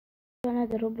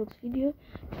another Roblox video.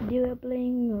 Today we're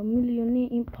playing Millionaire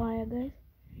Empire, guys,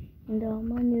 and our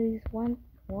money is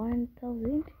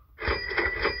 1,000.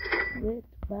 Let's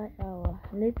buy our.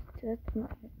 Let's start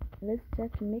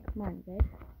to make money, guys.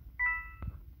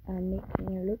 I'm making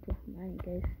a lot of money,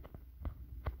 guys.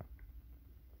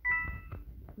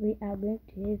 We are going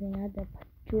to have another part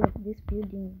 2 of this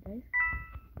building, guys.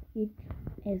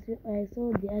 As I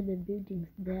saw the other buildings,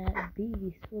 they are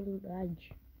big, so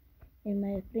large. And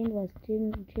my friend was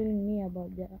telling me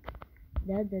about the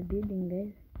other building,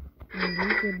 guys, and he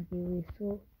said they were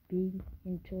so big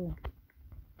and tall.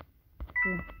 So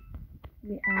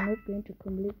we are not going to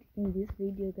complete in this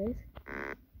video, guys.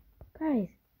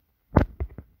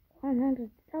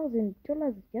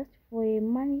 $100,000 just for a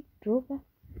money dropper.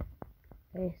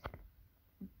 Guys,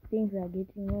 things are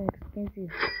getting more expensive,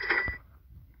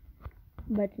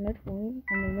 but not for me.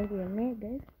 I'm a millionaire,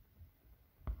 guys.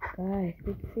 Guys,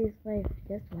 it says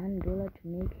just $1 to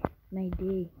make my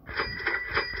day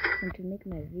and to make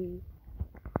my video.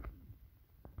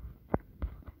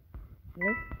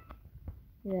 Yes,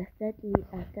 we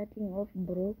are starting off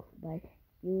broke, but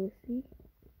you will see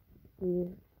we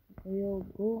will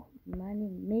go money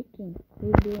making.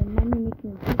 We'll be a money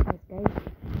making business, guys.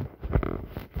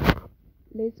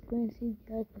 Let's go and see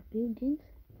the other buildings.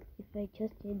 If I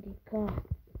just get the car,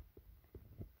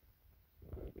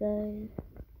 guys.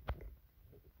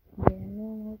 There are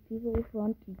no more people. If you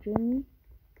want to join me,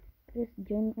 press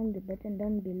join on the button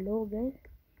down below, guys,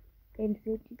 and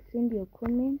send your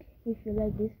comment if you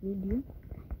like this video,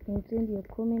 and send your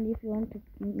comment if you want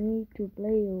me to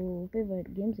play your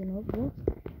favorite games in Roblox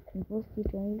and post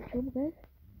it on YouTube, guys.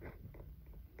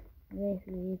 Guys,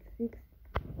 we have $6,000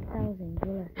 in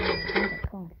our bank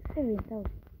account. 7,000,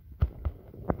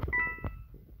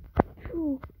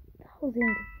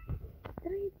 2,000,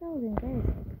 3,000, guys.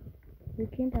 We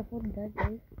can't afford that,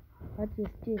 guys, but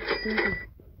it's still expensive.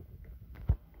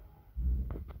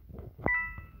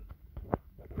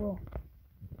 Whoa.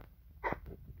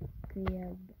 We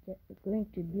are going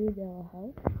to build our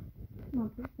house.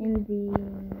 And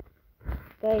the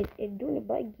guys, a Dune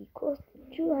buggy costs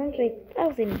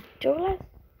 $200,000.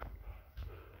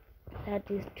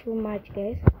 That is too much,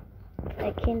 guys.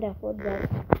 I can't afford that.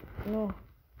 No,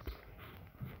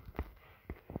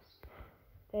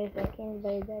 guys, I can't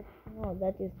buy that. No,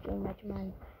 that is too much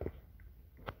money.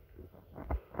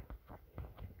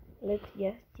 Let's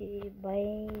just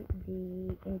buy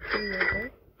the interior,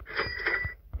 guys.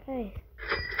 Guys,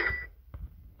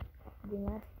 the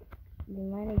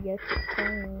money just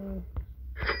coming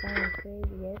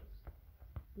crazy, guys.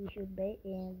 We should buy a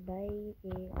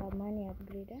money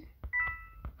upgrader.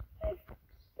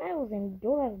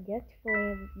 $5,000 just for a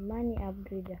money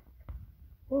upgrader.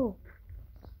 Oh,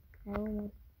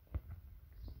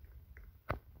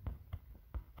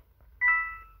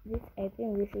 I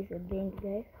think this is a bank,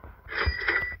 guys.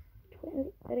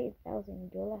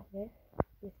 $23,000, guys.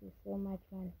 This is so much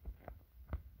money.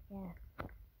 Yeah,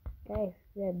 guys,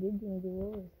 we are building the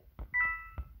walls.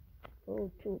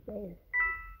 Oh, 2, guys.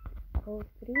 Oh,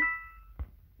 3.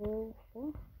 Oh,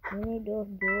 4. We need those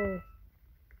doors.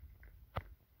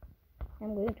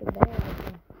 I'm going to buy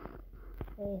everything.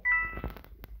 Guys.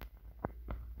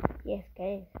 Yes,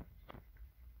 guys.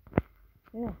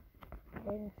 No,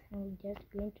 guys, I'm just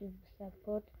going to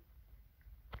support.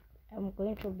 I'm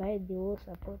going to buy the whole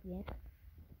support, yes.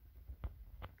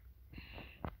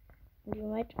 You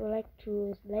might like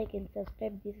to like and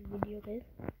subscribe this video, guys.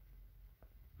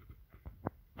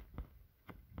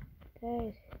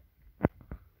 Guys,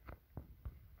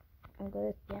 I'm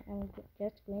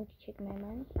just going to check my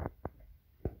money.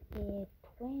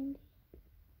 20.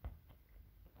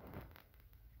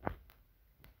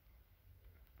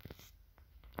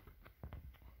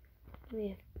 We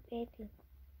have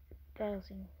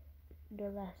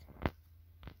 $80,000.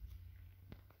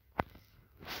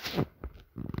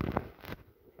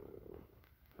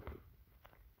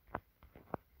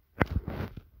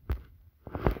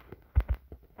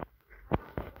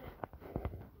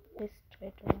 Let's try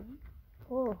to run.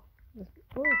 Oh,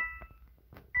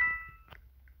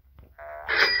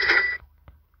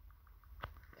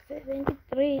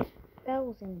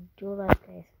 $73,000,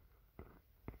 guys.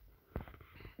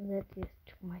 That is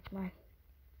too much money.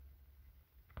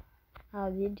 Our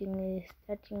building is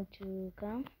starting to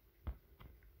come,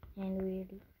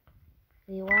 and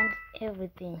we want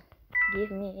everything.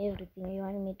 Give me everything you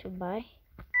want me to buy.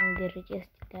 I'm the richest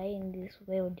guy in this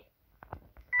world.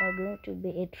 We're going to be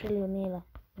a trillionaire,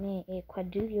 a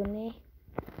quadrillionaire.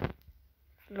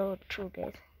 Floor 2,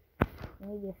 guys.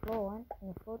 Maybe a floor 1 and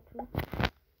a floor 2.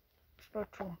 Floor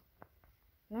 2.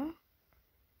 No?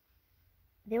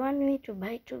 They want me to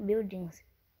buy 2 buildings.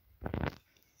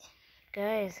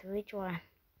 Guys, which one?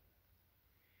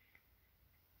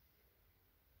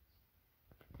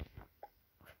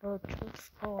 Floor 2,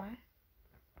 floor 1.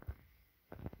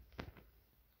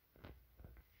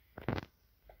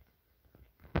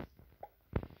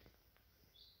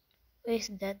 Where is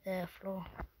that the floor?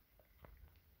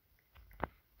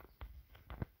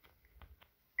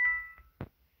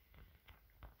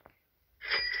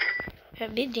 We're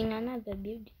building another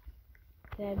building.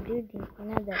 We are building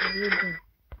another building.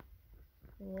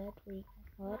 What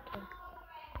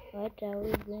are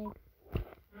we going?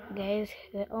 Guys,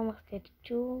 we're almost at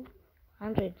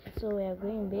 200, so we are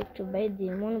going back to buy the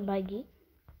moon buggy.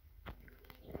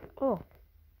 Oh,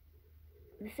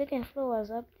 the second floor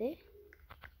was up there.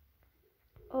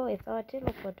 Oh, it's our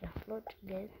teleporter. Floor 2,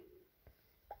 guys.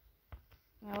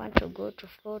 I want to go to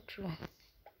floor 2.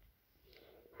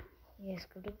 Yes,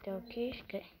 collect our cash,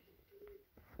 guys.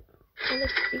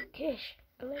 Collect the cash.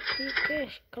 Collect the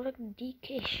cash. Collect the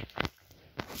cash.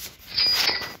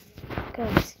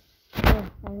 Guys, no,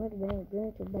 I'm not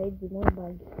going to buy the moon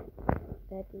buggy.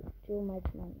 That is too much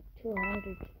money.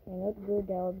 200. We're not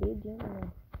build our building.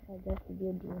 No, I just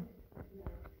building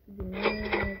the money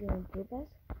making papers.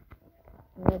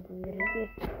 Let's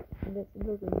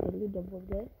look at the leaderboard,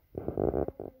 guys.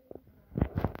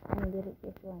 And the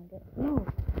richest one, guys. No,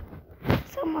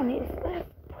 someone is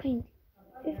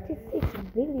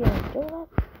 $5.56 billion.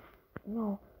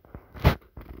 No,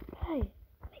 hi.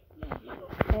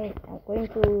 Hey, I'm going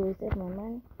to save my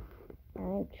money. I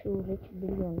want to reach $1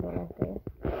 billion, guys.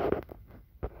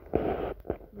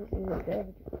 This is a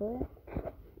gravity coil.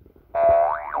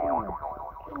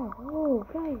 Oh,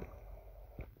 guys.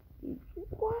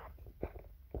 What?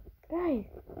 Guys,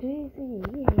 do you see?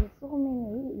 He has so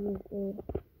many.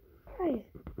 Guys,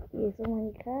 he has so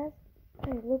many cars.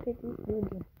 Guys, look at this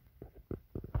building.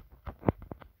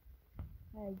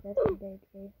 I just died,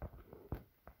 guys.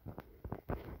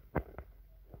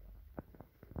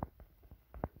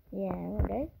 Yeah,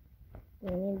 guys. We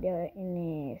need in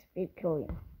a speed coin.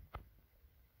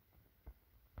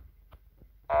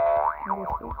 The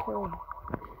speed coin.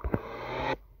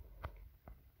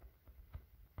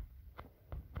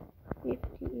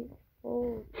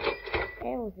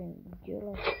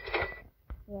 $54,000.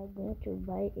 We are going to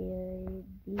buy the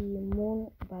moon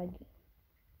buggy.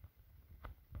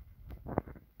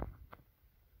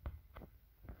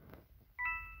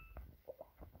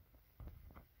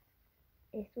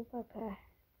 A supercar.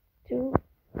 $2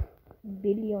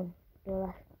 billion.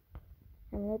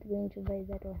 I'm not going to buy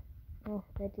that one. No,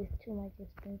 that is too much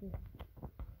expensive.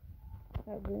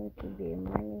 We are going to be a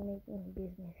money making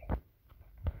business.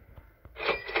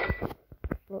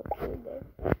 Float through there.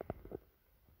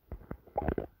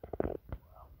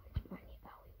 How much money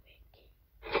are we making?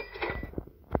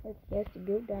 Let's just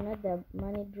build another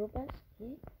money droppers.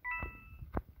 Okay?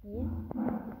 Yeah.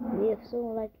 We have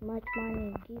so much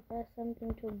money. Give us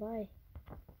something to buy.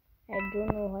 I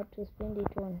don't know what to spend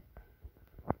it on.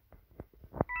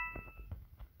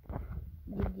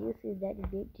 Did you see that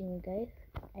building, guys?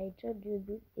 I told you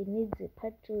this. It needs a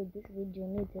part 2. This video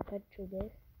needs a part 2,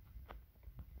 guys.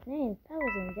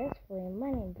 9,000 just for a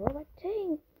money, bro.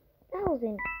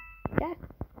 10,000 just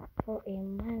for a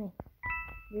money.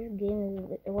 This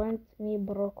game wants me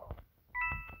broke.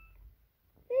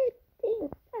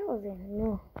 15,000.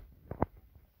 No,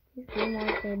 this game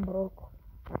wants me broke.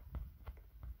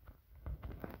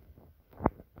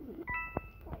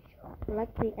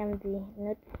 Luckily, I'm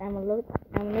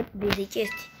not the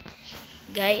richest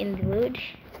guy in the world.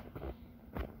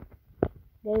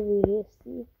 Guys, we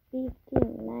receive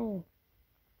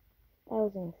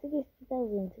 59,000,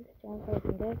 60,000,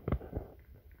 61,000, guys.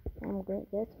 I'm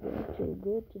just going to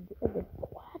go to the other.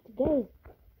 What, guys?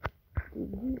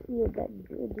 Did you see that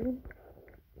building?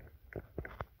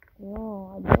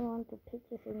 No, I don't want to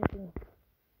purchase anything.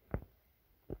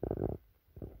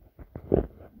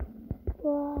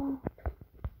 Wow,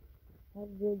 that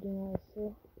building was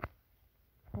so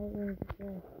high in the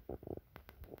air.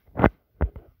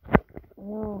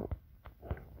 No,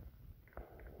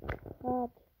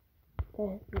 what?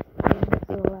 Guys, this game is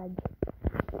so large.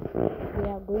 We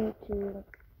are going to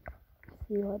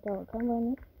see what our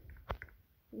company.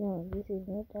 No, this is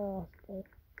not our style.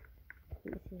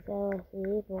 This is our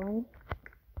safe one.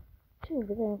 2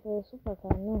 billion for a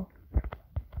supercar. No,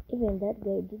 even that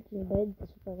guy didn't buy the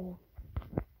supercar.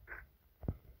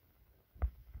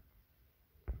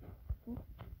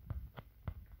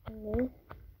 Let's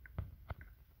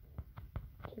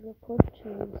teleport to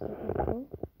the second floor.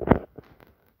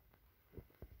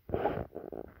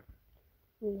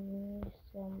 We need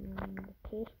some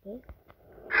cash, guys.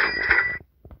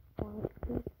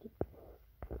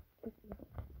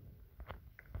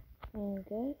 and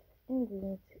guys,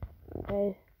 ingredients,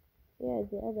 guys. Yeah,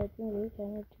 the other thing which I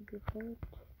need to be bought,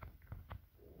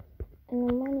 and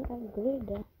the money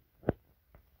upgrader.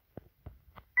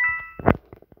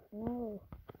 No,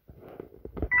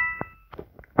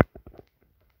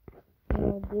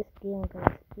 no, this game,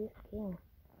 guys, this game,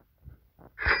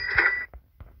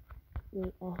 we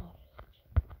are rich.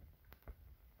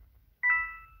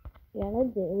 We are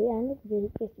not the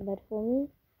richest, but for me,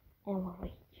 I'm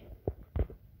rich.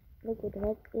 Look at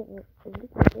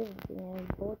everything I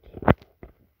bought.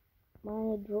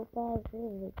 Money droppers,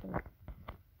 everything.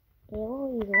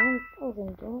 Arrow is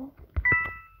 $1,000.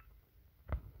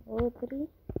 Oh, 3.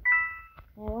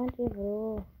 I want every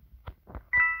row.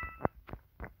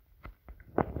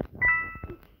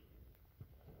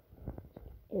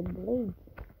 A blade.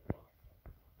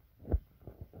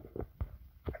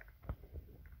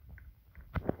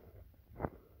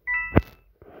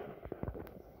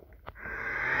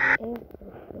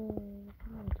 Everything.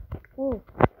 Oh,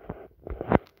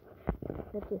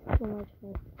 that is too much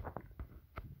fun.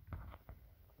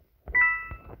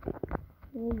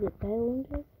 Maybe buy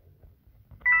windows.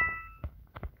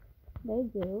 Buy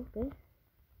the roof, guys.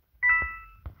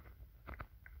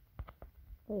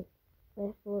 Wait,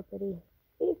 5, 4, 3.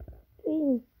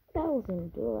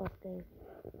 $15,000, guys.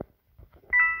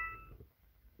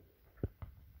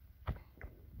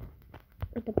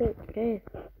 What about, guys?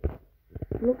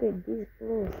 Look at these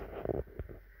floors.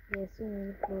 There are so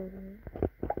many floors in here.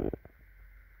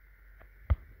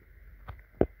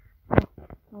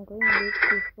 I'm going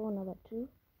to floor number 2.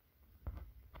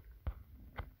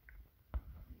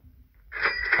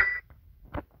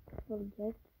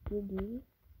 Subject PD.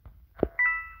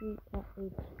 We are at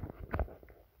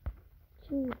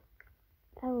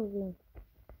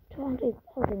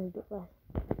 $200,000.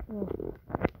 No,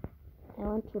 I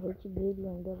want to reach $1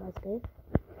 billion, guys.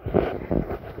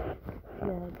 We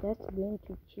are just going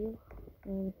to chill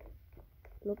and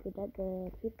look at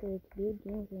the favorite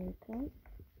buildings and cars.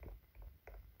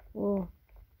 Oh,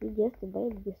 we just buy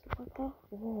this water.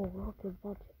 Oh, look at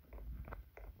that.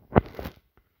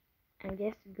 I'm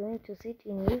just going to sit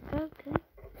in this car, okay?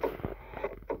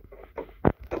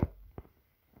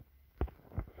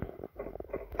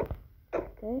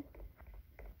 Okay.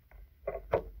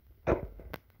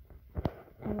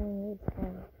 I'm in this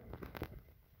car.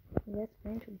 I'm just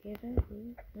going to get out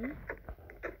here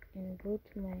and go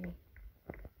to my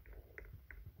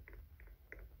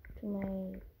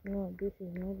no, this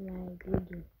is not my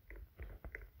building.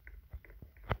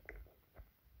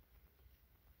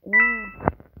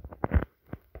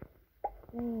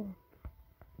 No.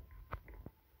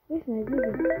 Where's my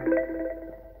building?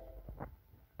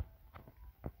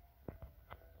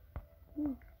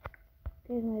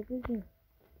 There's my building.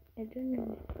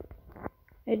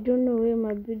 I don't know where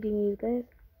my building is, guys.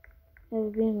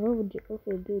 I've been robbed of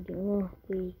a building. No,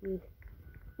 please.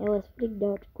 I was freaked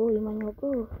out. Go, Emmanuel,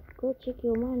 go. Go check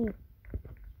your money.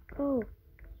 Go.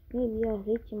 Maybe you are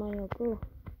rich, Emmanuel. Go.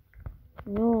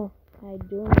 No, I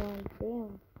don't want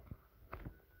them.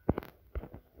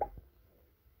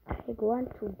 I want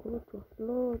to go to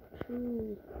floor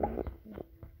 2.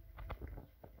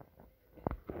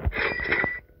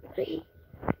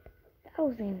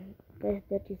 3,000. Guys,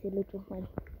 that is a lot of money.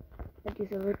 That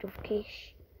is a lot of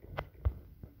cash.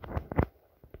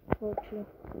 Floor 2.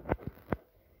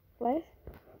 Plus,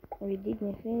 we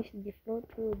didn't finish the floor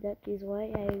 2. That is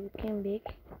why I came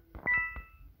back.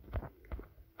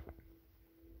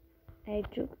 I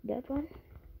took that one.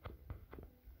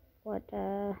 What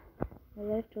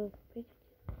left of it?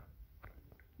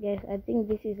 Yes, I think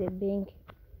this is a bank.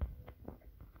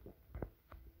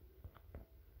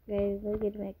 Guys, look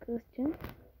at my costume.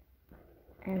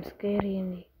 I'm scary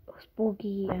and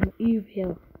spooky. I'm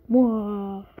evil.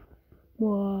 Mwah,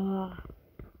 mwah.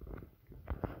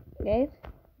 Guys,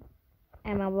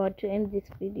 I'm about to end this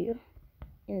video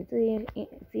and see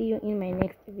you in my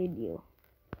next video.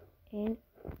 And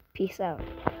peace out.